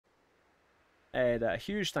And a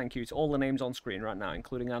huge thank you to all the names on screen right now,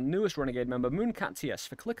 including our newest Renegade member, MoonCatTS,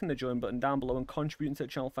 for clicking the join button down below and contributing to the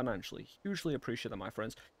channel financially. Hugely appreciate that, my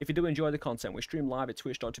friends. If you do enjoy the content, we stream live at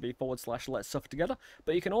twitch.tv/Let's Suffer Together,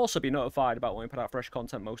 but you can also be notified about when we put out fresh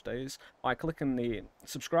content most days by clicking the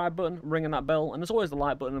subscribe button, ringing that bell, and there's always the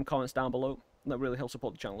like button and comments down below. That really helps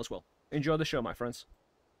support the channel as well. Enjoy the show, my friends.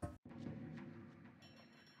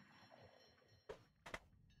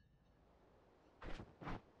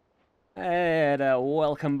 And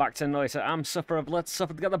welcome back to Noita. I'm Suffer of Let's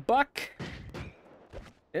Suffer Together, back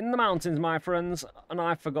in the mountains, my friends, and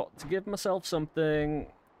I forgot to give myself something.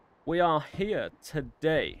 We are here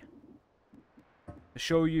today to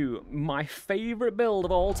show you my favourite build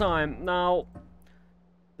of all time. Now,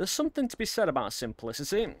 there's something to be said about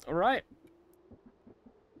simplicity, alright?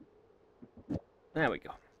 There we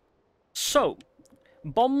go. So,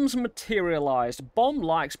 bombs materialized.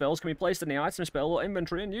 Bomb-like spells can be placed in the item spell or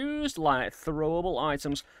inventory and used like throwable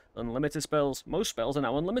items. Unlimited spells. Most spells are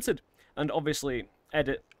now unlimited. And obviously,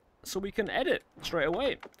 edit. So we can edit straight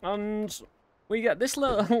away. And we get this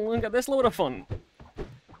load of fun.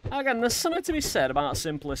 Again, there's something to be said about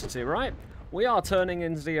simplicity, right? We are turning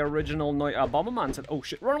into the original Noita Bomberman to... Oh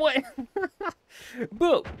shit, run away!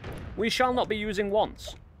 But we shall not be using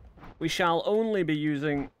wands. We shall only be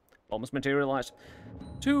using bombs materialized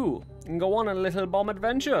to go on a little bomb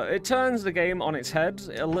adventure. It turns the game on its head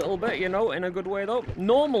a little bit, you know, in a good way though.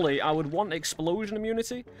 Normally, I would want explosion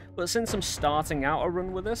immunity, but since I'm starting out a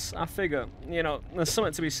run with this, I figure, you know, there's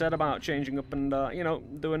something to be said about changing up and, you know,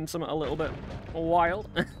 doing something a little bit wild.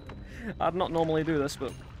 I'd not normally do this,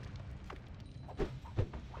 but...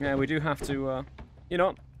 yeah, we do have to, you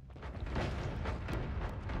know,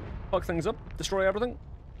 fuck things up, destroy everything.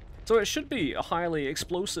 So it should be a highly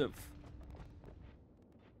explosive,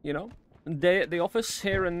 you know, day at the office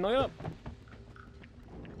here in Noita.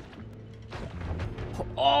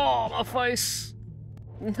 Oh, my face!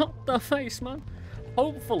 Not the face, man.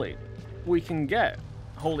 Hopefully, we can get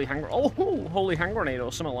Holy Hand Grenade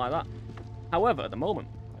or something like that. However, at the moment,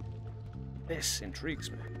 this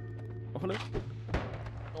intrigues me. Oh, hello.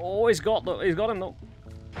 Oh, he's got him though.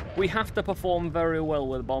 We have to perform very well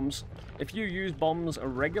with bombs. If you use bombs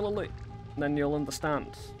regularly, then you'll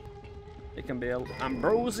understand. It can be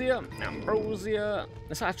ambrosia.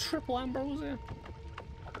 Is that a triple ambrosia?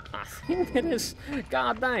 I think it is.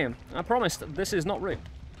 God damn. I promised this is not rigged.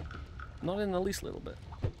 Not in the least little bit.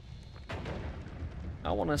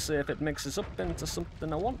 I want to see if it mixes up into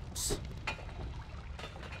something I want.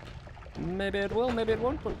 Maybe it will, maybe it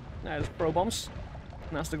won't, but there's pro bombs.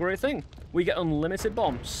 And that's the great thing. We get unlimited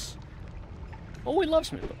bombs. Oh, he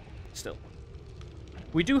loves me, but still.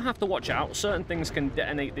 We do have to watch out. Certain things can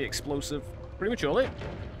detonate the explosive prematurely.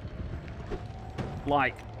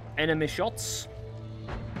 Like enemy shots.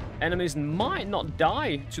 Enemies might not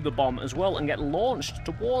die to the bomb as well and get launched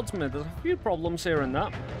towards me. There's a few problems here and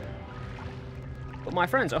that. But my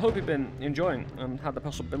friends, I hope you've been enjoying and had the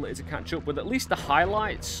possibility to catch up with at least the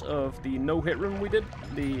highlights of the no-hit run we did.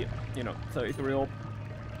 The, you know, 33 orb.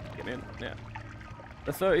 Get me in, yeah.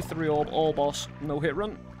 The 33 orb all-boss no-hit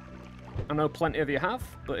run. I know plenty of you have,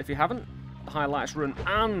 but if you haven't, the highlights run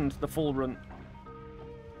and the full run.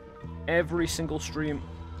 Every single stream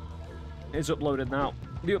is uploaded now.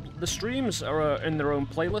 The streams are in their own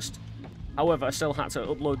playlist. However, I still had to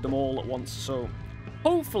upload them all at once, so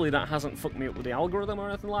hopefully that hasn't fucked me up with the algorithm or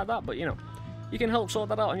anything like that, but you know, you can help sort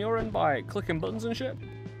that out on your end by clicking buttons and shit,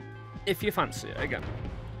 if you fancy it, again.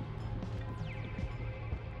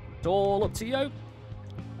 It's all up to you.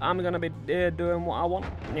 I'm gonna be doing what I want,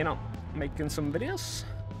 you know, making some videos.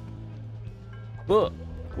 But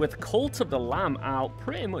with Cult of the Lamb out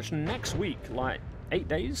pretty much next week, like 8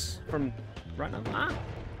 days from right now. Ah.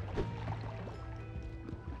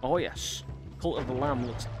 Oh yes, Cult of the Lamb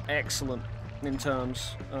looks excellent in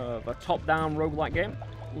terms of a top-down roguelike game.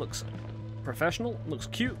 Looks professional, looks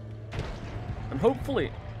cute. And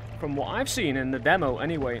hopefully, from what I've seen in the demo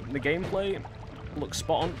anyway, the gameplay looks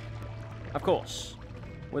spot on. Of course,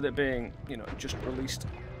 with it being, you know, just released,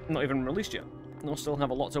 not even released yet. They'll still have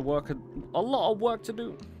a lot of work to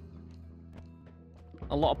do.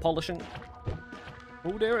 A lot of polishing.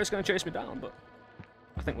 Oh dear, it's going to chase me down, but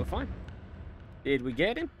I think we're fine. Did we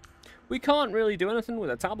get him? We can't really do anything with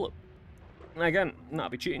a tablet. Again,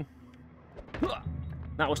 that'd be cheating.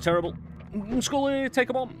 That was terrible. Scully, take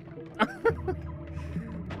a bomb.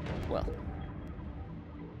 Well,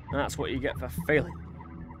 that's what you get for failing.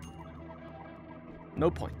 No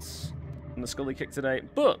points in the Scully kick today,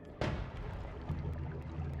 but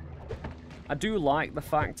I do like the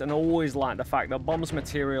fact, and always like the fact, that bombs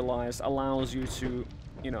materialized allows you to,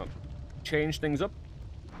 you know, change things up.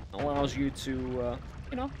 allows you to,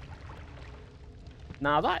 you know...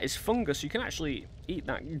 Now that is fungus. You can actually eat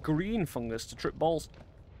that green fungus to trip balls.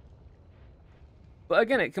 But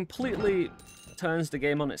again, it completely turns the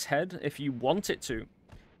game on its head if you want it to.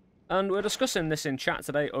 And we're discussing this in chat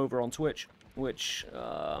today over on Twitch, which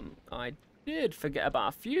I did forget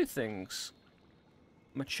about a few things.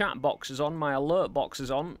 My chat box is on, my alert box is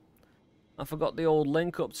on. I forgot the old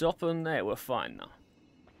link up top, and there, we're fine now.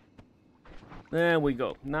 There we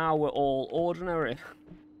go. Now we're all ordinary,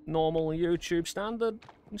 normal YouTube standard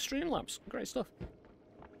Streamlabs. Great stuff.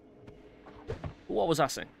 What was I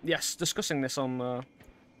saying? Yes, discussing this on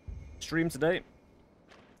stream today.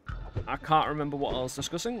 I can't remember what I was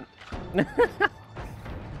discussing.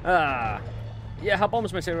 Yeah, how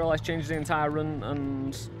bombs materialize changes the entire run,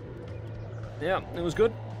 and yeah, it was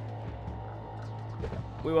good.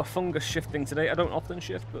 We were fungus shifting today. I don't often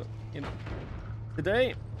shift, but you know,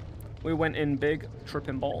 today we went in big,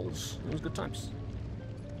 tripping balls. It was good times.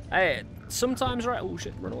 Hey, sometimes right. Oh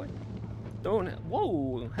shit, run away. Don't.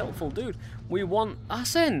 Whoa, helpful dude. We want. I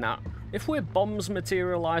saying that if we're bombs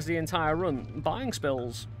materialize the entire run, buying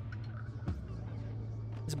spells.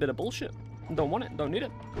 It's a bit of bullshit. Don't want it. Don't need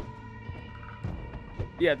it.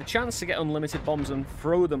 Yeah, the chance to get unlimited bombs and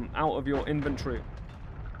throw them out of your inventory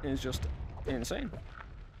is just insane.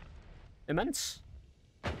 Immense.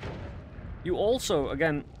 You also,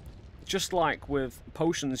 again, just like with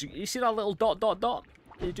potions, you see that little dot, dot, dot?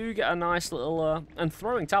 You do get a nice little, and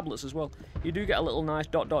throwing tablets as well, you do get a little nice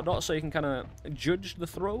dot, dot, dot, so you can kind of judge the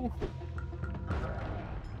throw.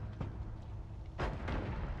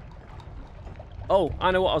 Oh,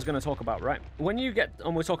 I know what I was going to talk about, right? When you get,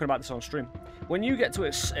 and we're talking about this on stream, when you get to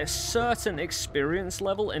a certain experience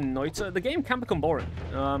level in Noita, the game can become boring.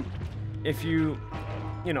 If you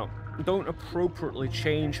know, don't appropriately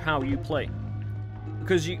change how you play.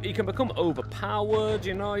 Because you can become overpowered,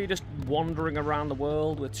 you know, you're just wandering around the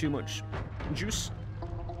world with too much juice.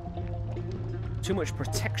 Too much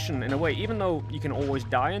protection, in a way, even though you can always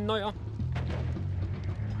die in Noita.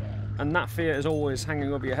 And that fear is always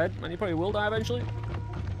hanging over your head, and you probably will die eventually.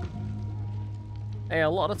 Hey, a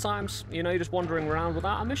lot of times, you know, you're just wandering around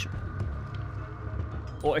without a mission.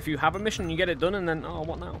 Or if you have a mission, you get it done, and then, oh,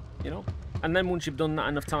 what now? You know? And then once you've done that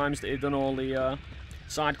enough times that you've done all the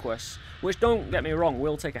side quests, which, don't get me wrong,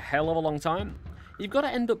 will take a hell of a long time, you've got to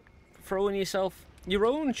end up throwing yourself your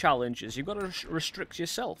own challenges. You've got to restrict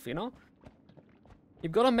yourself, you know?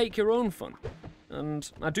 You've got to make your own fun.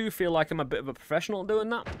 And I do feel like I'm a bit of a professional doing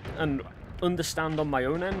that, and understand on my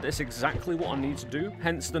own end it's exactly what I need to do,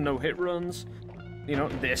 hence the no-hit runs. You know,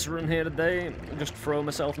 this run here today, just throw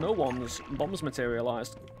myself no ones, bombs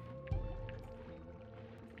materialized.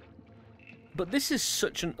 But this is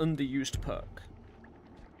such an underused perk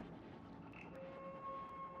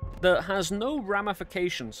that has no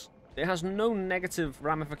ramifications. It has no negative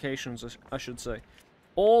ramifications, I should say.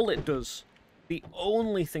 All it does, the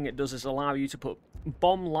only thing it does, is allow you to put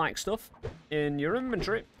bomb-like stuff in your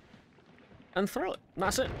inventory and throw it.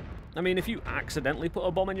 That's it. I mean, if you accidentally put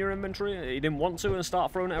a bomb in your inventory, you didn't want to, and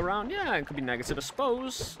start throwing it around, yeah, it could be negative, I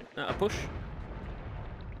suppose, at a push.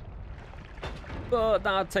 But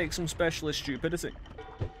that'd take some specialist stupidity.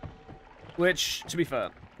 Which, to be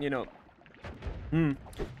fair, you know,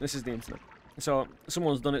 this is the internet. So,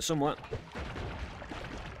 someone's done it somewhere.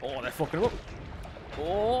 Oh, they're fucking up.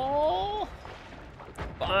 Oh!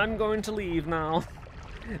 But I'm going to leave now.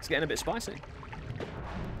 It's getting a bit spicy.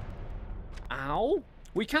 Ow!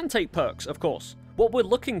 We can take perks, of course. What we're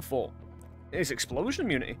looking for is explosion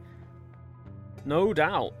immunity. No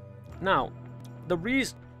doubt. Now, the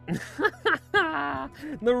reason...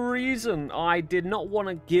 the reason I did not want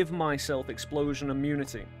to give myself explosion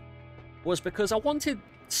immunity was because I wanted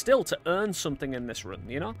still to earn something in this run,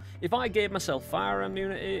 you know? If I gave myself fire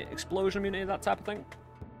immunity, explosion immunity, that type of thing...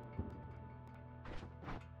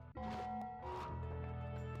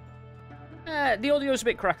 the audio's a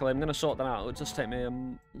bit crackly. I'm going to sort that out. It'll just take me a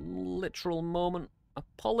literal moment.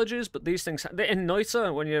 Apologies, but these things... In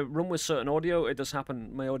Noita, when you run with certain audio, it does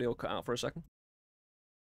happen. My audio cut out for a second.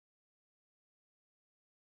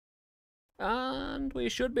 And we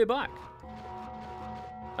should be back.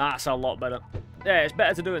 That's a lot better. Yeah, it's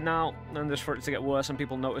better to do it now than just for it to get worse and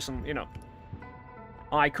people notice and, you know.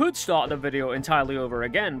 I could start the video entirely over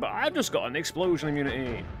again, but I've just got an explosion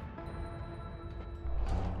immunity.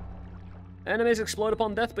 Enemies explode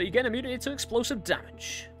upon death, but you get immunity to explosive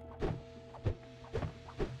damage.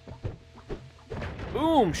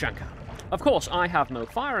 Boom, Shankar. Of course, I have no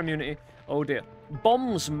fire immunity. Oh dear.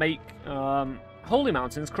 Bombs make holy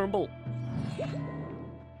mountains crumble,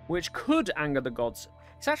 which could anger the gods.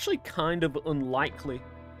 It's actually kind of unlikely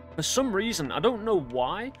For some reason, I don't know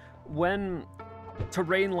why, when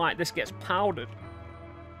terrain like this gets powdered.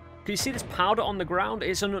 Can you see this powder on the ground?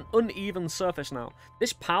 It's an uneven surface now.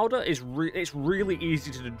 This powder is it's really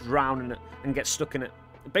easy to drown in it and get stuck in it.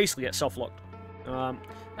 Basically get soft-locked.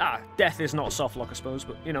 Death is not soft-lock, I suppose,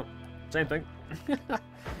 but, you know, same thing.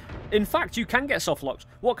 In fact, you can get soft-locked.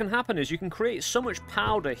 What can happen is you can create so much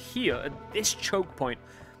powder here at this choke point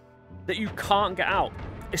that you can't get out,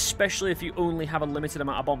 especially if you only have a limited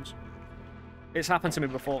amount of bombs. It's happened to me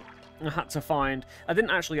before. I had to find... I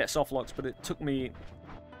didn't actually get soft-locked, but it took me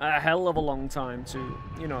a hell of a long time to,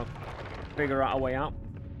 you know, figure out a way out.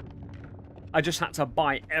 I just had to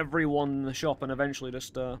buy everyone in the shop and eventually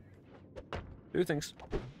just do things.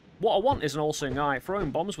 What I want is an all-seeing eye. Throwing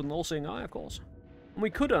bombs with an all-seeing eye, of course. And we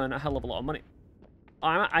could earn a hell of a lot of money.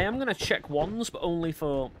 I am going to check wands, but only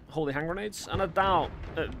for holy hand grenades. And I doubt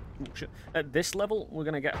at this level we're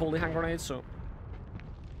going to get holy hand grenades, so...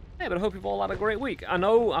 Yeah, but I hope you've all had a great week. I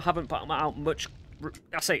know I haven't put out much,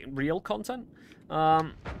 I say, real content. Like,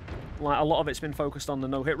 a lot of it's been focused on the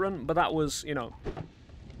no-hit run, but that was, you know,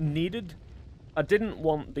 needed. I didn't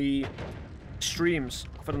want the streams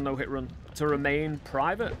for the no-hit run to remain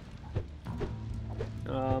private.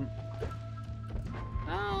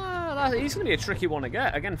 He's going to be a tricky one to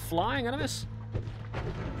get. Again, flying enemies.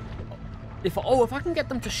 If I can get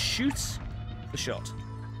them to shoot the shot.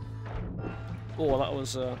 Oh, that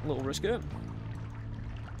was a little risky.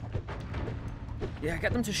 Yeah,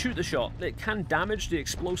 get them to shoot the shot. It can damage the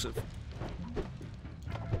explosive.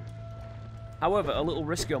 However, a little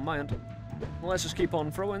risky on my end. Let's just keep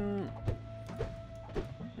on throwing.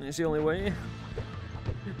 It's the only way.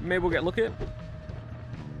 Maybe we'll get lucky.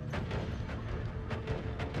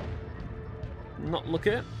 Not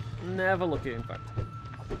lucky. Never lucky, in fact.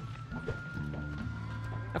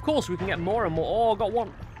 Of course, we can get more and more. Oh, got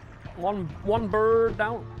one bird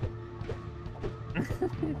down.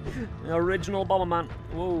 The original Bomberman.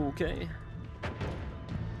 Whoa, okay.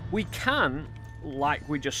 We can, like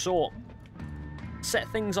we just saw,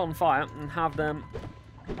 set things on fire and have them,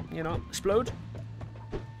 you know, explode.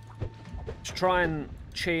 To try and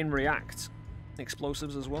chain react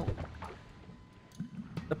explosives as well.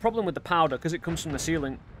 The problem with the powder, because it comes from the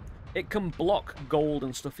ceiling, it can block gold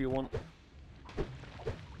and stuff you want.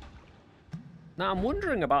 Now, I'm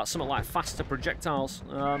wondering about something like faster projectiles.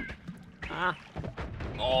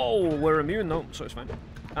 Oh, we're immune though, so it's fine.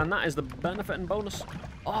 And that is the benefit and bonus.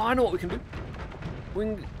 Oh, I know what we can do.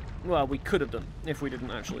 Well, we could have done if we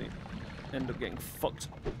didn't actually end up getting fucked.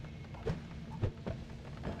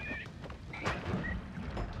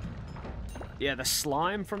 Yeah, the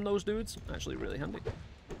slime from those dudes, actually really handy.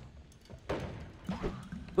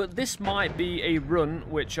 But this might be a run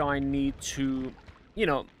which I need to, you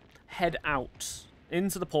know, head out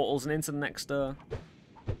into the portals and into the next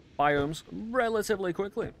biomes relatively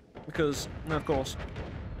quickly. Because, of course,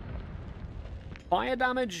 fire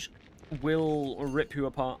damage will rip you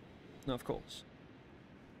apart, of course.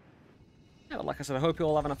 Yeah, but like I said, I hope you're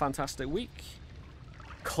all having a fantastic week.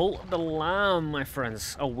 Cult of the Lamb, my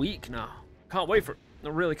friends. A week now. Can't wait for it. I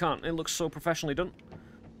really can't. It looks so professionally done.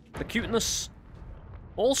 The cuteness.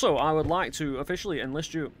 Also, I would like to officially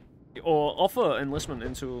enlist you, or offer enlistment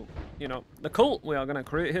into, you know, the cult we are going to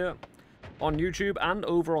create here on YouTube and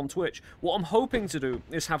over on Twitch. What I'm hoping to do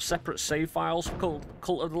is have separate save files for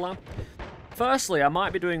Cult of the Lamb. Firstly, I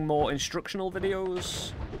might be doing more instructional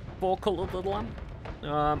videos for Cult of the Lamb,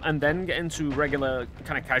 and then get into regular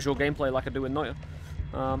kind of casual gameplay like I do in Noita.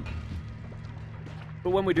 But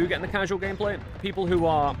when we do get in the casual gameplay, people who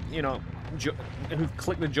are, you know, who've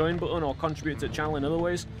clicked the join button or contribute to the channel in other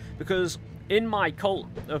ways, because in my cult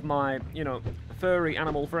of my, you know, furry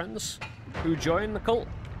animal friends who join the cult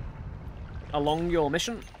along your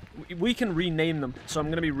mission, we can rename them. So I'm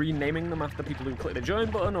going to be renaming them after people who click the join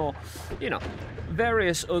button, or, you know,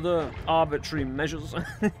 various other arbitrary measures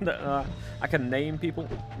that I can name people.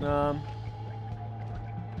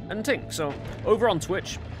 And things. So over on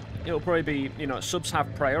Twitch, it'll probably be, you know, subs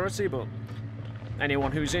have priority, but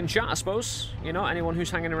anyone who's in chat, I suppose, you know, anyone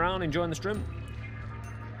who's hanging around, enjoying the stream.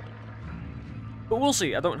 But we'll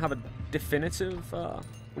see. I don't have a definitive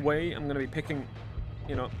way I'm going to be picking,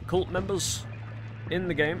 you know, cult members in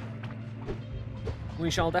the game.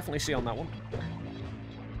 We shall definitely see on that one.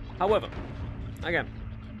 However, again,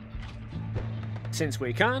 since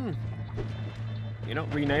we can, you know,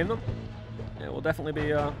 rename them, it will definitely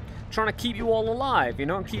be trying to keep you all alive, you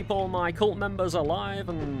know, keep all my cult members alive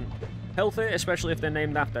and healthy, especially if they're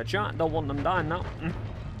named after chat. Don't want them dying now.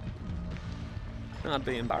 That'd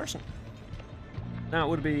be embarrassing. That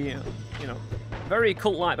would be, you know, very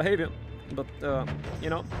cult-like behaviour, but, you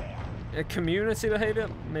know, Community behavior?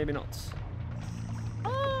 Maybe not.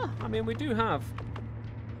 I mean, we do have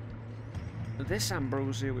this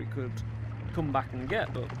ambrosia we could come back and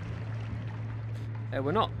get, but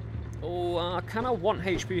we're not. Oh, I kind of want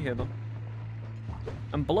HP here, though.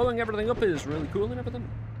 And blowing everything up is really cool and everything.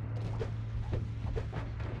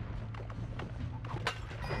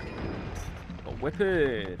 Oh, whipped.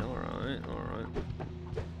 Alright, alright.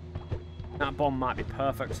 That bomb might be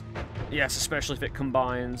perfect. Yes, especially if it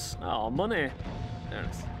combines. Oh, money. There it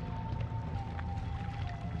is.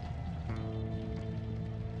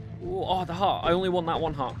 Ooh, oh, the heart. I only want that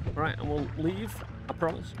one heart. Right, and we'll leave. I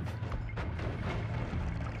promise.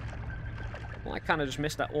 Well, I kind of just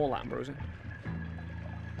missed that all that ambrosia.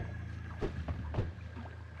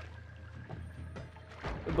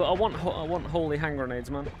 But I want holy hand grenades,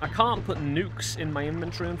 man. I can't put nukes in my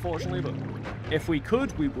inventory, unfortunately, but if we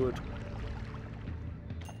could, we would.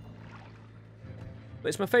 But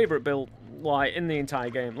it's my favourite build, like, in the entire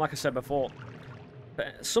game, like I said before.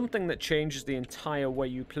 But something that changes the entire way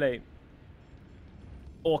you play.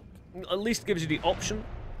 Or at least gives you the option.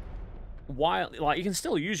 While, like, you can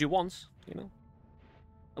still use your once, you know.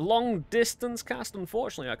 A long distance cast,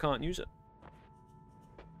 unfortunately, I can't use it.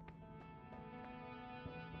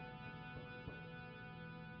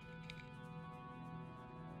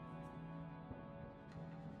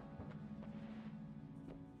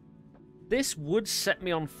 This would set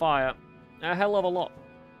me on fire a hell of a lot.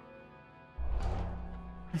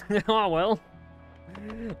 Oh, well.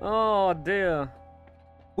 Oh, dear.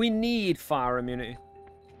 We need fire immunity.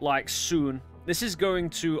 Like, soon. This is going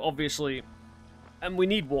to, obviously... And we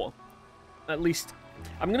need water. At least.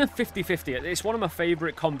 I'm going to 50-50 it. It's one of my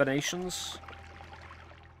favourite combinations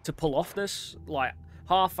to pull off this. Like,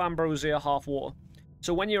 half ambrosia, half water.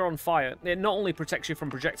 So when you're on fire, it not only protects you from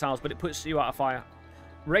projectiles, but it puts you out of fire.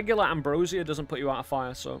 Regular ambrosia doesn't put you out of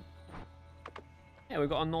fire, so... Yeah, we've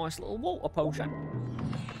got a nice little water potion.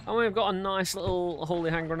 And we've got a nice little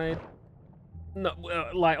holy hand grenade. No,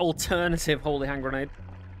 like, alternative holy hand grenade.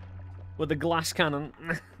 With the glass cannon.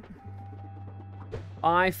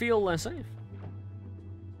 I feel less safe.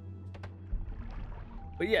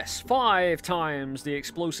 But yes, 5 times the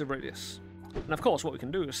explosive radius. And of course, what we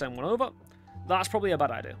can do is send one over. That's probably a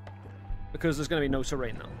bad idea. Because there's going to be no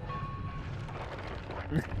terrain now.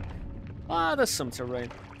 Ah, there's some terrain.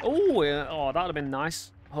 Oh, yeah. Oh, that'd have been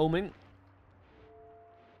nice. Homing.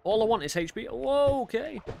 All I want is HP. Whoa,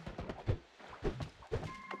 okay.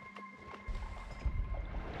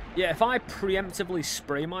 Yeah, if I preemptively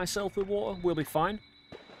spray myself with water, we'll be fine.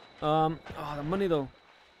 Oh, the money, though.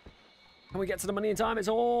 Can we get to the money in time? It's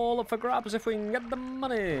all up for grabs if we can get the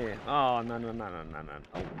money. Oh, no.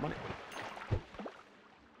 Oh, money.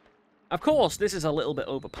 Of course, this is a little bit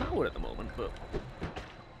overpowered at the moment, but...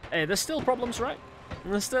 Hey, there's still problems, right?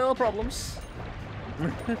 There's still problems.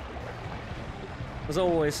 There's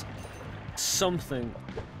always something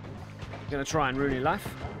gonna try and ruin your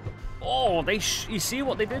life. Oh, you see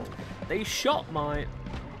what they did? They shot my...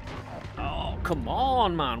 Oh, come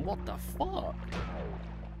on, man. What the fuck?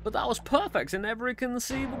 But that was perfect in every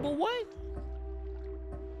conceivable way.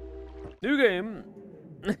 New game.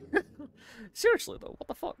 Seriously, though. What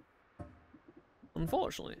the fuck?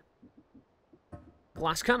 Unfortunately.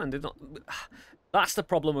 Glass cannon did not... That's the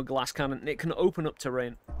problem with glass cannon. It can open up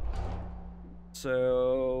terrain.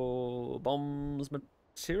 So... Bombs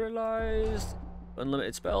materialized.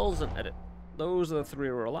 Unlimited spells and edit. Those are the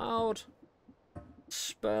 3 we're allowed.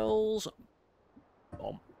 Spells.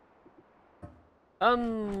 Bomb.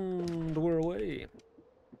 And we're away.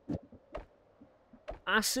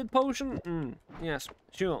 Acid potion? Yes,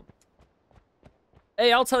 sure.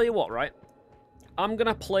 Hey, I'll tell you what, right? I'm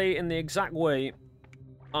gonna play in the exact way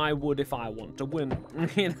I would if I want to win. I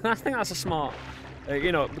think that's a smart...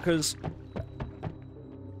 you know, because...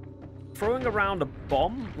 Throwing around a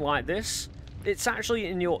bomb like this... It's actually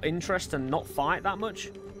in your interest to not fight that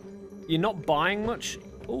much. You're not buying much.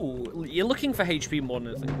 Ooh, you're looking for HP more than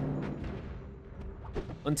anything.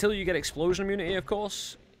 Until you get explosion immunity, of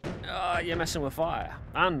course. You're messing with fire.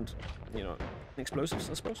 And, you know,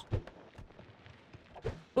 explosives, I suppose.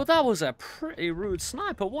 But that was a pretty rude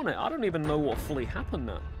sniper, wasn't it? I don't even know what fully happened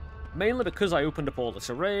there. Mainly because I opened up all the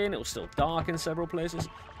terrain. It was still dark in several places.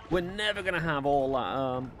 We're never going to have all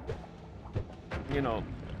that, you know...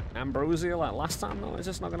 Ambrosia like last time, no, it's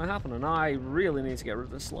just not going to happen, and I really need to get rid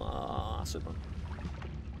of this acid one.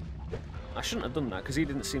 I shouldn't have done that, because he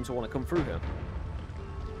didn't seem to want to come through here.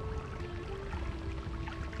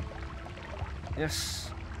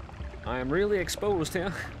 Yes, I am really exposed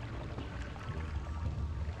here.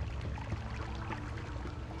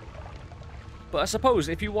 But I suppose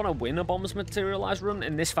if you want to win a bombs materialized run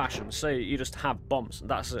in this fashion, say you just have bombs,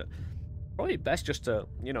 that's it. Probably best just to,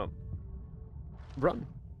 you know, run.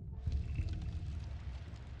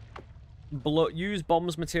 Use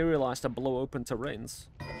bombs materialized to blow open terrains.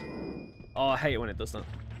 Oh, I hate it when it does that.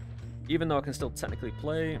 Even though I can still technically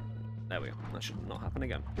play. There we go. That should not happen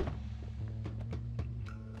again.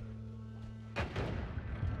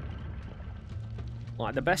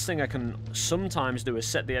 Like, the best thing I can sometimes do is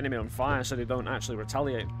set the enemy on fire so they don't actually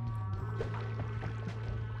retaliate.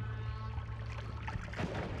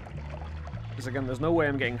 Because again, there's no way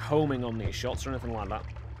I'm getting homing on these shots or anything like that.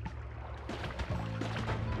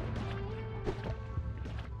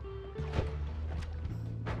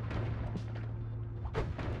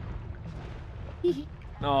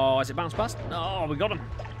 Oh, has it bounced past? Oh, we got him.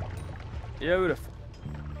 Beautiful.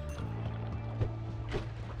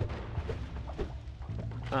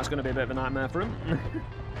 That's going to be a bit of a nightmare for him.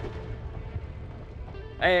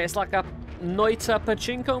 Hey, it's like a Noita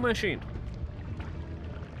pachinko machine.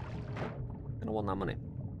 Gonna want that money.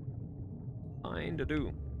 Kinda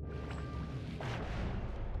do.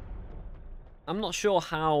 I'm not sure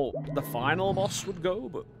how the final boss would go,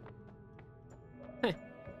 but... Hey.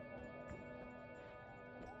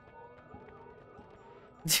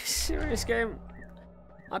 Serious game.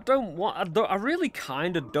 I really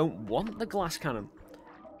kinda don't want the glass cannon.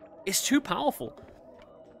 It's too powerful.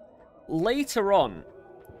 Later on,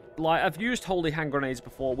 like, I've used holy hand grenades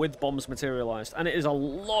before with bombs materialized, and it is a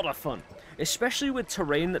lot of fun. Especially with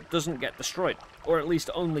terrain that doesn't get destroyed, or at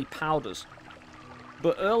least only powders.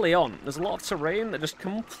 But early on, there's a lot of terrain that just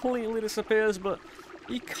completely disappears, but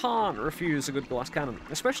you can't refuse a good glass cannon.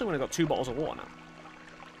 Especially when I've got 2 bottles of water now.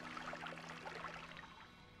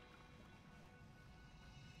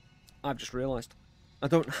 I've just realised I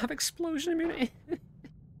don't have explosion immunity.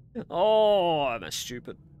 Oh, I'm a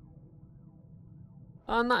stupid.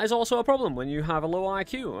 And that is also a problem when you have a low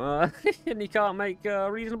IQ and you can't make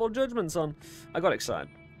reasonable judgments on... I got excited.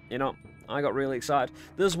 You know, I got really excited.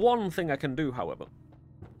 There's one thing I can do, however.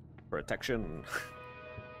 Protection.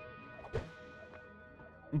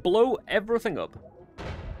 Blow everything up.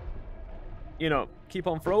 You know, keep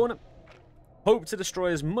on throwing it. Hope to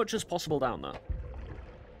destroy as much as possible down there.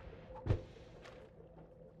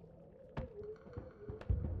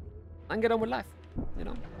 And get on with life, you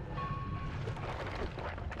know.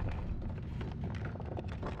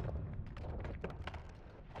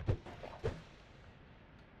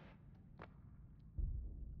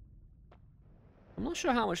 I'm not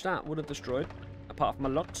sure how much that would have destroyed, apart from a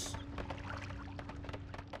lot.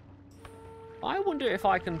 I wonder if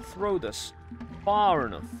I can throw this far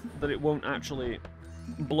enough that it won't actually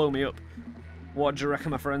blow me up. What do you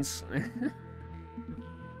reckon, my friends?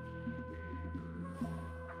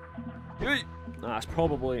 That's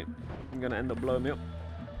probably going to end up blowing me up.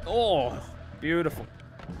 Oh, beautiful.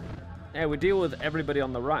 Yeah, we deal with everybody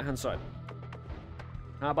on the right-hand side.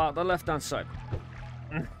 How about the left-hand side?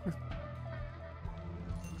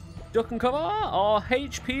 Duck and cover. Oh,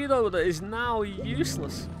 HP, though, that is now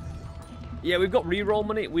useless. Yeah, we've got reroll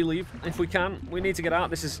money. We leave if we can. We need to get out.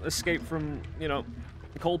 This is escape from, you know,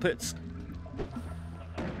 the coal pits.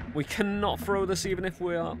 We cannot throw this even if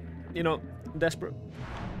we are, you know, desperate.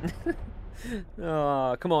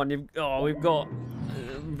 Oh, come on. We've got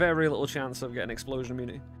very little chance of getting explosion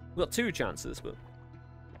immunity. We've got 2 chances, but...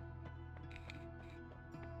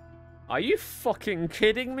 Are you fucking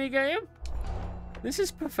kidding me, game? This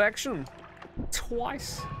is perfection.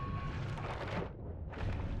 Twice.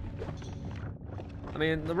 I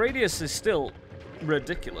mean, the radius is still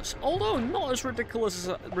ridiculous. Although not as ridiculous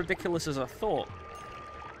as I thought.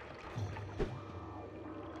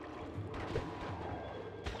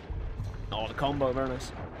 Oh, the combo, very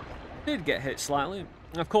nice. Did get hit slightly.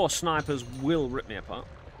 Of course, snipers will rip me apart.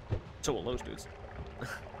 So will those dudes.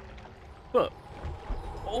 But,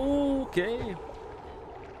 okay.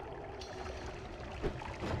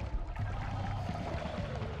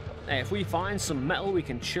 Hey, if we find some metal we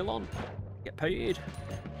can chill on, get paid.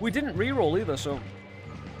 We didn't reroll either, so...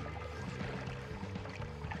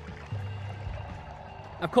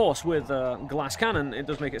 Of course, with glass cannon, it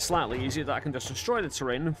does make it slightly easier that I can just destroy the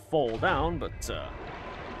terrain and fall down, but...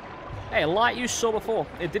 Hey, like you saw before,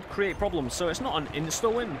 it did create problems, so it's not an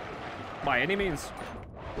insta-win, by any means.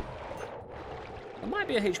 There might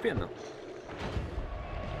be a HP in there.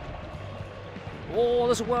 Oh,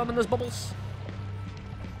 there's a worm and there's bubbles.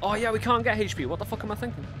 Oh yeah, we can't get HP. What the fuck am I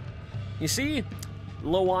thinking? You see?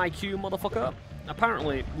 Low IQ motherfucker.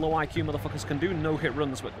 Apparently, low IQ motherfuckers can do no-hit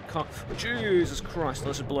runs, but can't... Jesus Christ,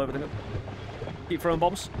 let's just blow everything up. Keep throwing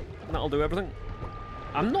bombs. That'll do everything.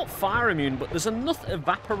 I'm not fire immune, but there's enough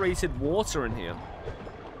evaporated water in here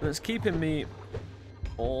that's keeping me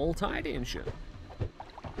all tidy and shit.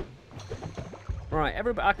 Right,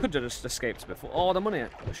 everybody, I could have just escaped before. Oh, the money.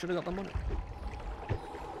 I should have got the money.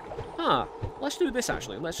 Huh. Let's do this,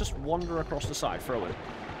 actually. Let's just wander across the side, throw it.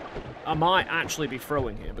 I might actually be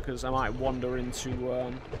throwing here, because I might wander into,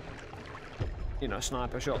 you know,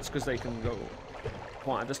 sniper shots, because they can go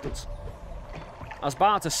quite a distance. I was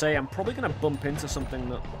about to say, I'm probably going to bump into something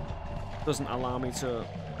that doesn't allow me to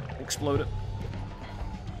explode it.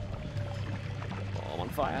 Oh, I'm on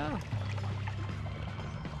fire.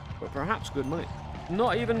 But perhaps good money.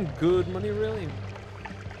 Not even good money, really.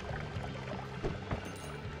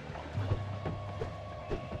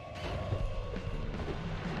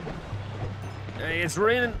 Hey, it's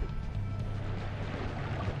raining.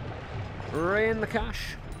 Rain the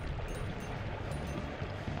cash.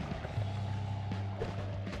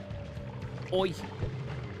 Oi.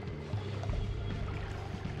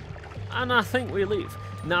 And I think we leave.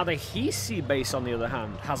 Now the Hisi base, on the other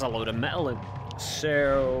hand, has a load of metal in.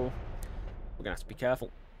 So we're gonna have to be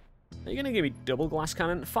careful. Are you gonna give me double glass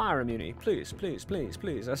cannon fire immunity? Please, please, please,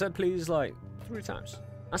 please. I said please like 3 times.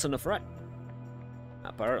 That's enough, right?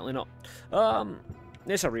 Apparently not.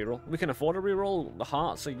 It's a reroll. We can afford a reroll. The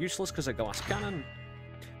hearts are useless because of glass cannon.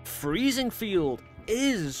 Freezing field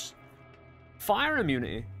is fire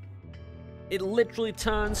immunity. It literally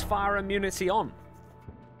turns fire immunity on.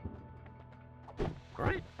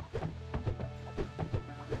 Right?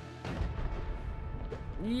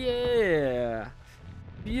 Yeah.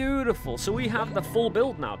 Beautiful. So we have the full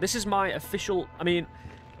build now. This is my official... I mean,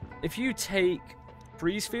 if you take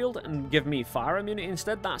freeze field and give me fire immunity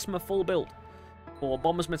instead, that's my full build. For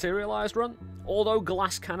bombers materialized run. Although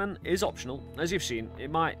glass cannon is optional. As you've seen,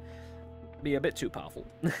 it might be a bit too powerful.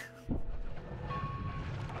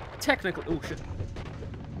 Technically... Oh, shit.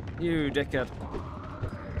 You dickhead.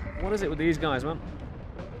 What is it with these guys, man?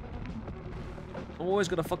 I'm always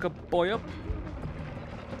gonna fuck a boy up.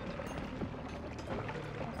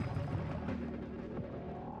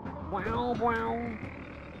 Wow, wow.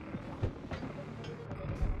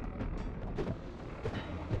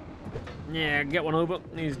 Yeah, get one over.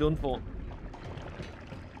 He's done for.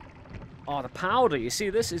 Oh, the powder. You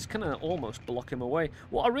see, this is kind of almost block him away.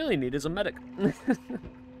 What I really need is a medic.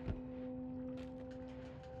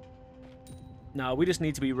 No, we just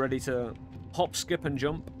need to be ready to hop, skip, and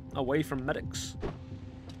jump away from medics.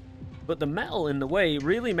 But the metal in the way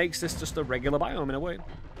really makes this just a regular biome in a way.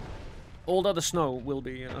 Although the snow will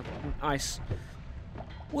be, ice,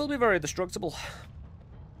 will be very destructible.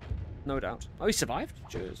 No doubt. Oh, he survived?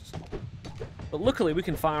 Cheers. But luckily we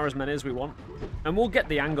can fire as many as we want. And we'll get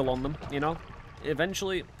the angle on them, you know.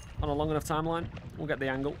 Eventually, on a long enough timeline, we'll get the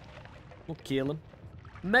angle. We'll kill them.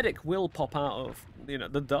 Medic will pop out of, you know,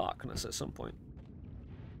 the darkness at some point.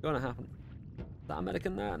 Gonna happen. Is that a medic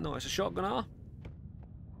in there? No, it's a shotgunner.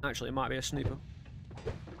 Actually, it might be a sniper.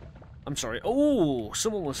 I'm sorry. Oh,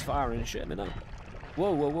 someone was firing shit at me now.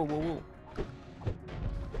 Whoa, whoa, whoa, whoa, whoa.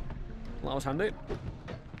 That was handy.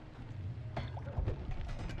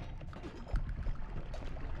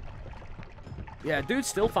 Yeah, dude's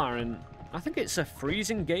still firing. I think it's a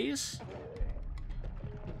freezing gaze.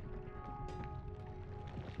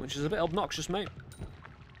 Which is a bit obnoxious, mate.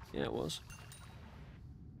 Yeah, it was.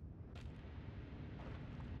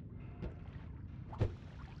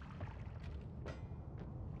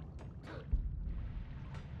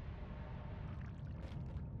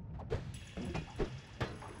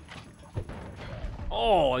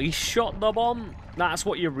 Oh, he shot the bomb. That's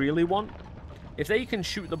what you really want. If they can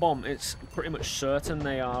shoot the bomb, it's pretty much certain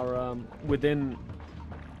they are within,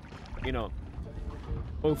 you know,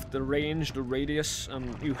 both the range, the radius,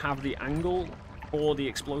 and you have the angle for the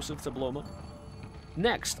explosive to blow them up.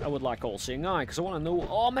 Next, I would like all-seeing eye, because I want to know...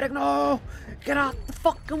 Oh, medic, no! Get out the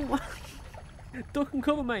fucking... Duck and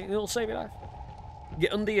cover, mate. It'll save your life.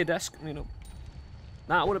 Get under your desk, you know.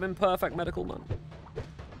 That would have been perfect, medical man.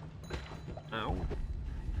 Ow.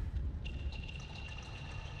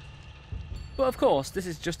 But of course, this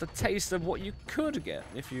is just a taste of what you could get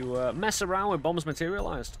if you mess around with bombs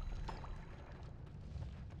materialized.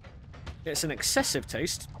 It's an excessive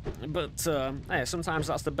taste, but hey, sometimes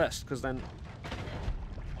that's the best, because then...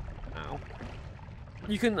 Ow.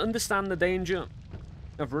 You can understand the danger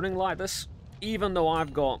of running like this, even though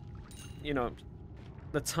I've got, you know,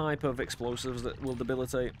 the type of explosives that will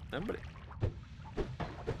debilitate everybody.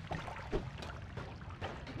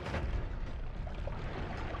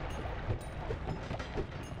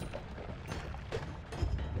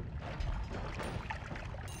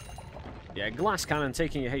 Yeah, glass cannon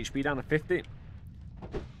taking your HP down to 50.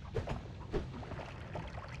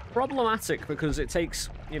 problematic because it takes,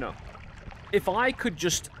 you know, if I could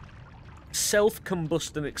just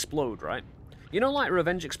self-combust and explode, right? You know, like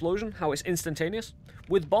Revenge Explosion, how it's instantaneous?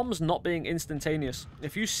 With bombs not being instantaneous,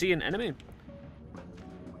 if you see an enemy,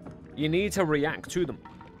 you need to react to them.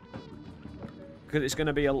 Because it's going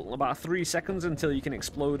to be about 3 seconds until you can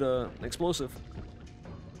explode an explosive.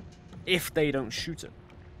 If they don't shoot it.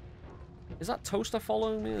 Is that toaster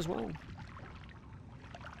following me as well?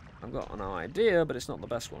 I've got an idea, but it's not the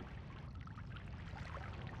best one.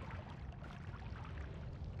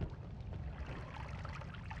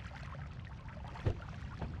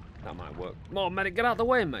 That might work. Oh, medic, get out of the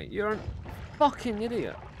way, mate. You're a fucking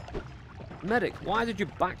idiot. Medic, why did you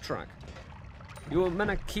backtrack? You were meant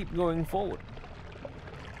to keep going forward.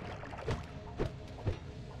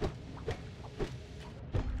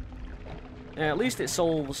 Yeah, at least it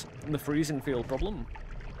solves the freezing field problem.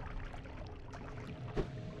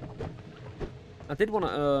 I did want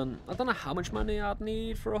to earn... I don't know how much money I'd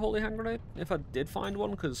need for a holy hand grenade, if I did find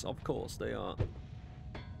one, because of course they are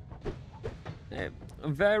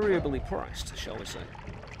variably priced, shall we say.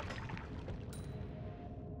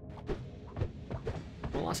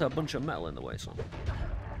 Well, that's a bunch of metal in the way, son.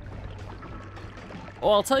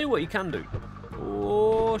 Oh, I'll tell you what you can do.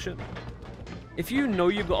 Oh, shit. If you know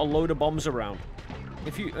you've got a load of bombs around,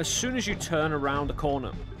 as soon as you turn around a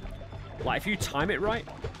corner, like if you time it right,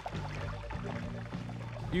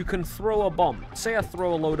 you can throw a bomb. Say I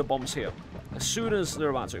throw a load of bombs here. As soon as they're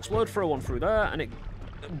about to explode, throw one through there, and it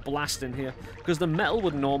blast in here. Because the metal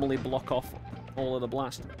would normally block off all of the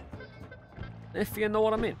blast. If you know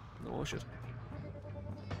what I mean. Oh shit.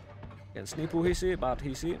 Again, Sneeple, he see it, bad,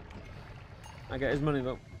 he see it. I get his money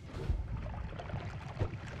though.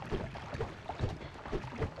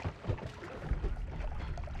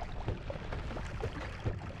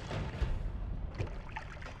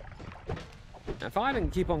 If I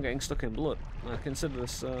didn't keep on getting stuck in blood, I consider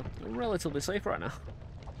this relatively safe right now.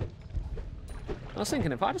 I was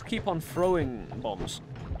thinking, if I just keep on throwing bombs,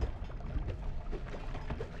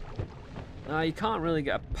 you can't really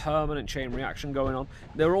get a permanent chain reaction going on.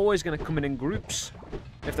 They're always going to come in groups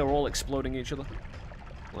if they're all exploding each other.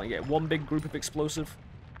 Like, you get one big group of explosive,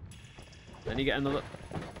 then you get another.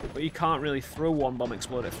 But you can't really throw one bomb,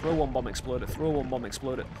 explode it, throw one bomb, explode it, throw one bomb,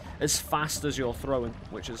 explode it, as fast as you're throwing,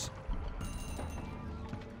 which is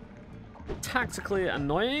tactically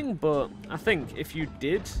annoying, but I think if you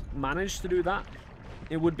did manage to do that,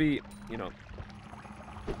 it would be, you know,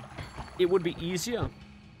 it would be easier.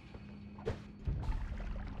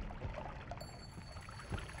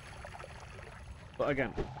 But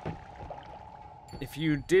again, if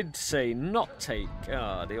you did, say, not take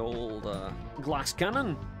the old glass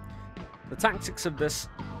cannon, the tactics of this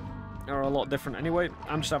are a lot different anyway.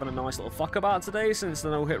 I'm just having a nice little fuck about today since the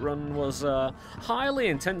no-hit run was highly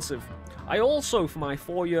intensive. I also, for my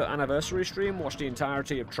 4-year anniversary stream, watched the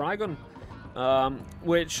entirety of Trigun,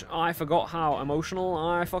 which I forgot how emotional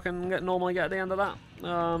I fucking normally get at the end of that,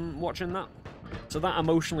 watching that. So that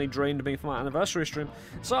emotionally drained me for my anniversary stream.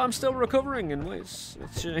 So I'm still recovering in ways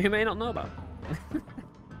which you may not know about.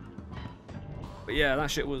 But yeah, that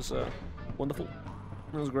shit was wonderful.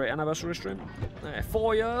 It was a great anniversary stream.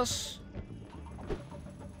 4 years.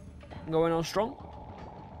 Going on strong.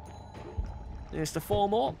 Here's to 4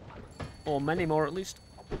 more. Or many more at least.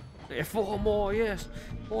 Yeah, 4 more, yes.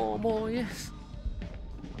 4 more, yes.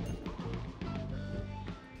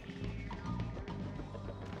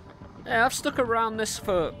 Yeah, I've stuck around this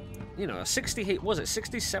for, you know, 60, was it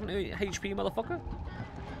 60, 70 HP motherfucker?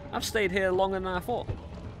 I've stayed here longer than I thought.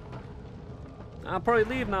 I'll probably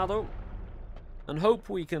leave now though. And hope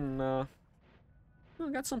we can,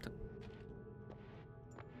 get something.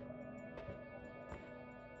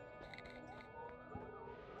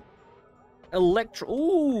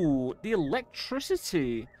 Ooh, the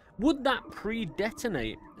electricity. Would that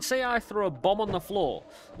pre-detonate? Say I throw a bomb on the floor.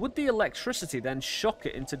 Would the electricity then shock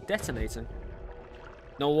it into detonating?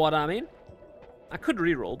 Know what I mean? I could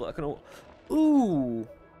reroll, but I can... Ooh,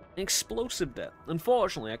 explosive death.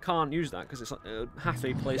 Unfortunately, I can't use that because it would have to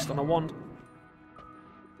be placed on a wand.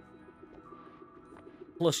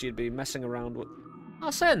 Plus, you'd be messing around with...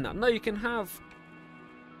 I'm saying that. No, you can have...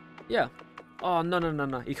 Yeah. Oh, no.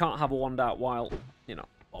 You can't have a wand out while, you know,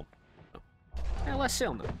 bomb. No. Yeah, let's see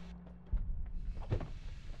on that.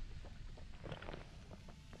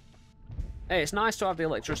 Hey, it's nice to have the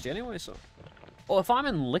electricity anyway, so... Or if I'm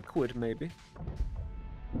in liquid, maybe.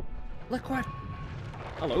 Liquid!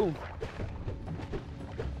 Hello.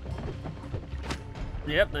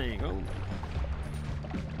 Yep, there you go.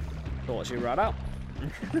 Thought you right out.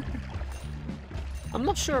 I'm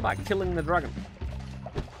not sure about killing the dragon.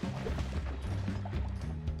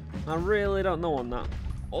 I really don't know on that.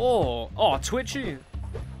 Oh, Twitchy.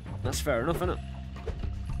 That's fair enough, isn't it?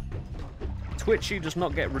 Twitchy does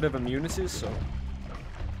not get rid of immunities, so...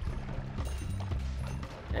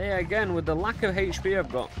 Hey, again, with the lack of HP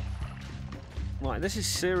I've got... Like, this is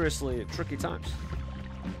seriously tricky times.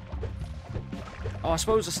 Oh, I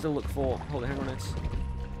suppose I still look for holy hand grenades.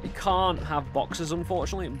 You can't have boxes,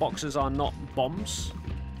 unfortunately. Boxes are not bombs.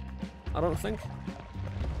 I don't think.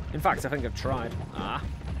 In fact, I think I've tried.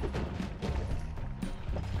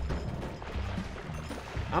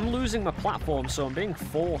 I'm losing my platform, so I'm being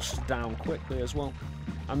forced down quickly as well.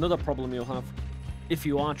 Another problem you'll have if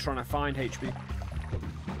you are trying to find HP.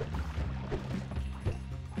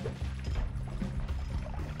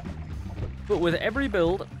 But with every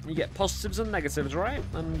build, you get positives and negatives, right?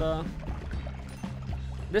 And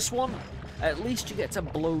this one, at least you get to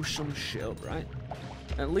blow some shit up, right?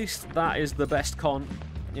 At least that is the best con,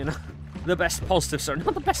 you know? The best positive, sorry,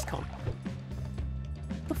 not the best con.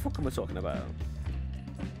 What the fuck am I talking about?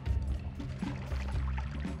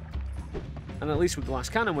 And at least with glass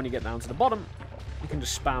cannon, when you get down to the bottom, you can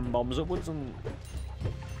just spam bombs upwards and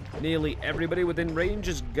nearly everybody within range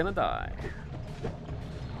is gonna die.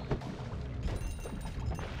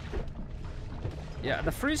 Yeah,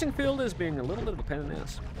 the freezing field is being a little bit of a pain in the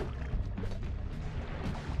ass.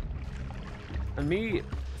 And me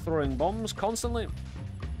throwing bombs constantly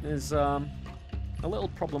is a little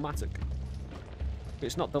problematic.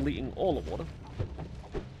 It's not deleting all the water.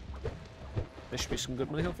 There should be some good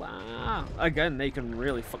money, hopefully. Again, they can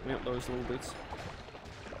really fuck me up, those little bits.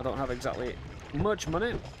 I don't have exactly much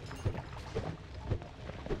money.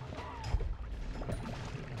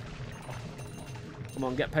 Come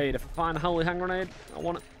on, get paid. If I find a holy hand grenade, I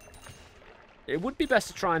want it. It would be best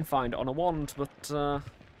to try and find it on a wand, but,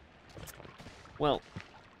 well,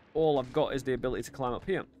 all I've got is the ability to climb up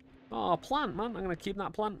here. Oh, plant, man. I'm going to keep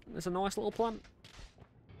that plant. It's a nice little plant.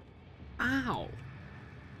 Ow.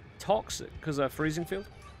 Toxic, because of freezing field.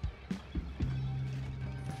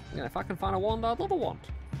 Yeah, if I can find a wand, I'd love a wand.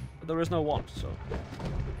 But there is no wand, so...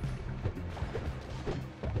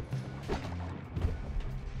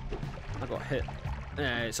 I got hit.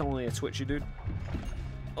 Yeah, it's only a twitchy dude.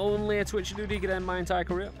 Only a twitchy dude. He could end my entire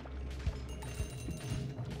career.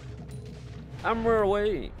 And we're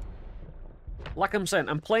away. Like I'm saying,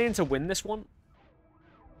 I'm playing to win this one.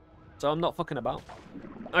 So I'm not fucking about.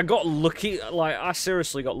 I got lucky. Like, I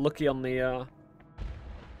seriously got lucky on the,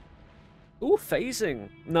 Ooh, phasing.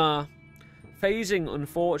 Nah. Phasing,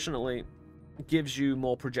 unfortunately, gives you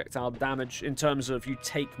more projectile damage in terms of you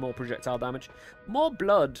take more projectile damage. More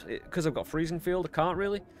blood, because I've got freezing field, I can't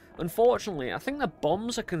really. Unfortunately, I think the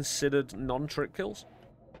bombs are considered non-trick kills.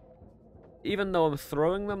 Even though I'm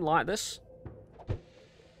throwing them like this.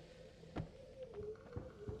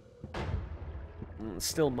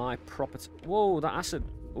 Still my property. Whoa, that acid.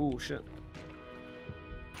 Oh, shit.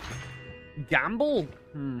 Gamble?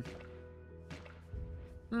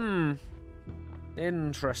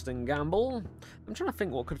 Interesting gamble. I'm trying to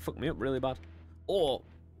think what could fuck me up really bad. Or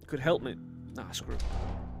could help me. Ah, screw it.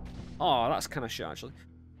 Oh, that's kind of shit, actually.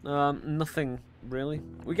 Nothing, really.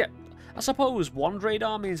 We get... I suppose wand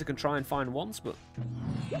radar means I can try and find wands, but...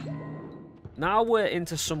 Now we're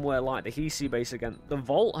into somewhere like the Hisi base again. The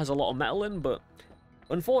vault has a lot of metal in, but...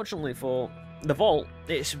 Unfortunately for the vault,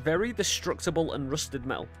 it's very destructible and rusted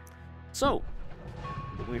metal. So,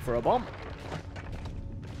 we throw a bomb.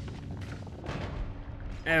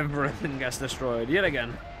 Everything gets destroyed yet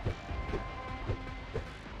again.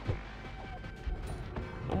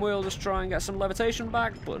 And we'll just try and get some levitation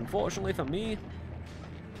back, but unfortunately for me...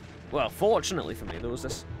 Well, fortunately for me, there was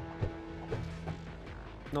this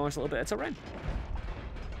nice little bit of terrain.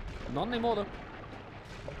 Not anymore, though.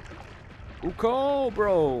 Uko,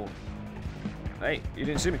 bro! Hey, you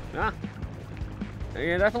didn't see me. Ah.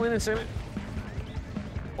 You definitely didn't see me.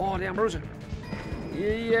 Oh, the ambrosia.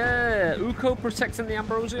 Yeah, Uko protecting the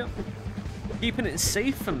ambrosia. Keeping it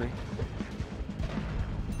safe for me.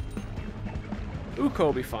 Uko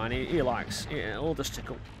will be fine, he likes. Yeah, it'll just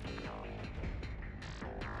tickle.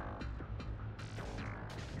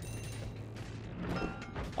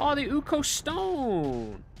 Oh, the Uko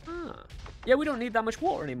stone! Ah. Yeah, we don't need that much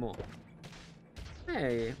water anymore.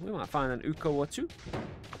 Hey, we might find an Uko or two.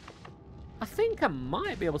 I think I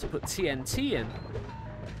might be able to put TNT in.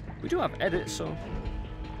 We do have edits, so...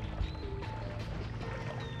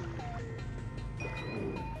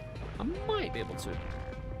 I might be able to.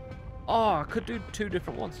 Oh, I could do two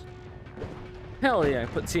different ones. Hell yeah,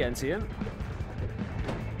 put TNT in.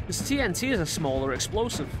 Because TNT is a smaller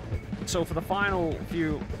explosive. So for the final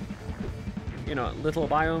few, you know, little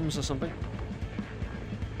biomes or something.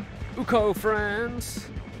 Uko, friends!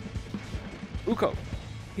 Uko,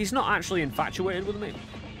 he's not actually infatuated with me,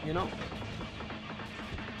 you know?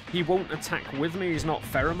 He won't attack with me, he's not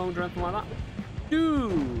pheromoned or anything like that.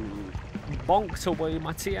 Dude, bonked away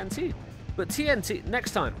my TNT. But TNT,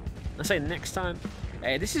 next time, I say next time,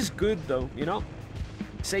 hey, this is good though, you know?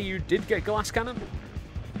 Say you did get glass cannon.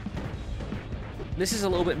 This is a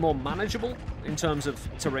little bit more manageable in terms of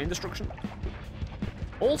terrain destruction.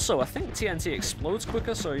 Also, I think TNT explodes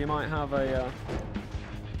quicker, so you might have a,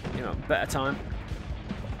 you know, better time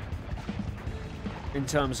in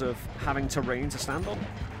terms of having terrain to stand on.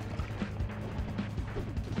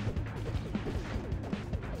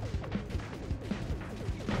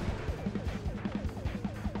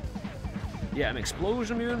 Yeah, I'm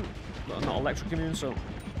explosion immune, but not electric immune, so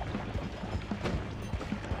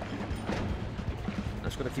I'm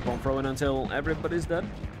just gonna keep on throwing until everybody's dead.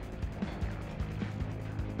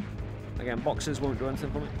 Again, boxes won't do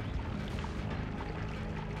anything for me.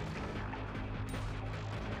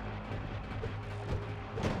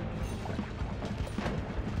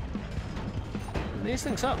 And these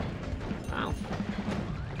things up. Ow.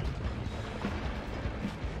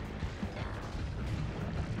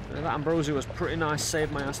 That ambrosia was pretty nice,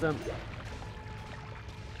 saved my ass then.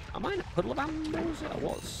 Am I in a puddle of ambrosia? I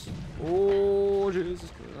was. Oh,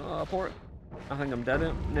 Jesus. Oh, pour it. I think I'm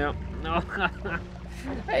dead. No. No.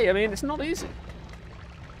 Hey, I mean, it's not easy.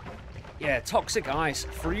 Yeah, toxic ice.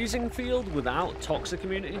 Freezing field without toxic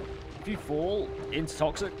immunity. If you fall into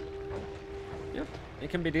toxic, yeah, it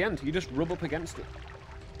can be the end. You just rub up against it.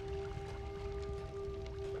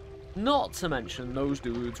 Not to mention those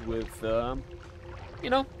dudes with, you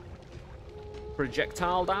know,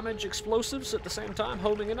 projectile damage explosives at the same time,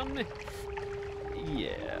 holding in on me.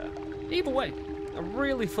 Yeah. Either way, a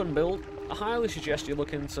really fun build. I highly suggest you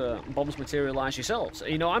look into bombs materialize yourselves.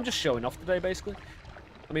 You know, I'm just showing off today, basically.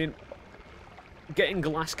 I mean, getting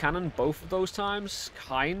glass cannon both of those times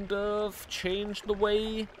kind of changed the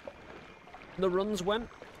way the runs went,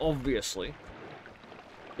 obviously.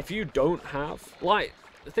 If you don't have, like,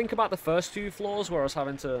 think about the first few floors where I was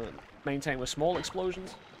having to maintain with small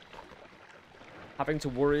explosions. Having to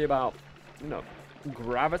worry about, you know,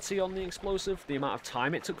 gravity on the explosive, the amount of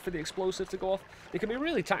time it took for the explosive to go off. It can be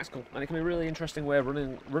really tactical, and it can be a really interesting way of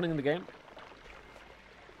running the game.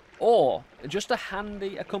 Or just a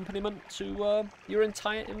handy accompaniment to your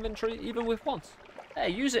entire inventory, even with one. Hey,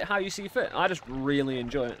 use it how you see fit. I just really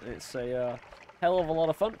enjoy it. It's a hell of a lot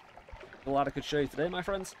of fun. Glad I could show you today, my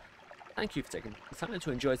friends. Thank you for taking the time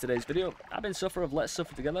to enjoy today's video. I've been Suffer of Let's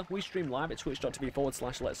Suffer Together. We stream live at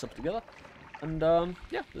twitch.tv/Let's Suffer Together. And,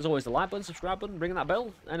 yeah, there's always the like button, subscribe button, ring that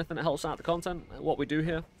bell. Anything that helps out the content, what we do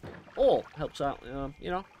here. Or helps out,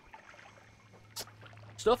 you know,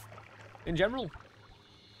 stuff in general.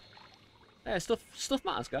 Yeah, stuff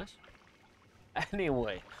matters, guys.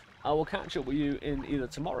 Anyway, I will catch up with you in either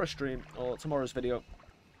tomorrow's stream or tomorrow's video.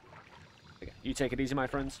 Okay, you take it easy, my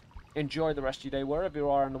friends. Enjoy the rest of your day wherever you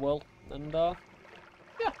are in the world. And, yeah,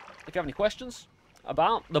 if you have any questions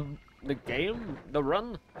about the game, the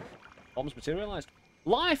run, bombs materialized,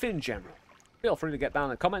 life in general, feel free to get down in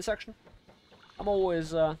the comment section. I'm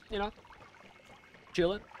always, you know,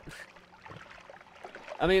 chilling.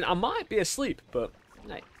 I mean, I might be asleep, but,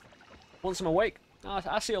 hey, once I'm awake,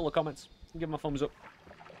 I see all the comments. Give them a thumbs up.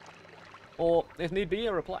 Or, if need be,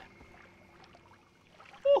 a reply.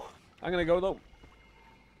 Whew, I'm gonna go, though.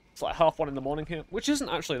 It's like 1:30 in the morning here, which isn't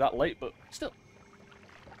actually that late, but still.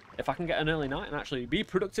 If I can get an early night and actually be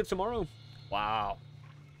productive tomorrow, wow.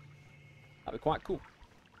 That'd be quite cool.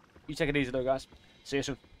 You take it easy though, guys. See you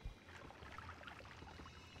soon.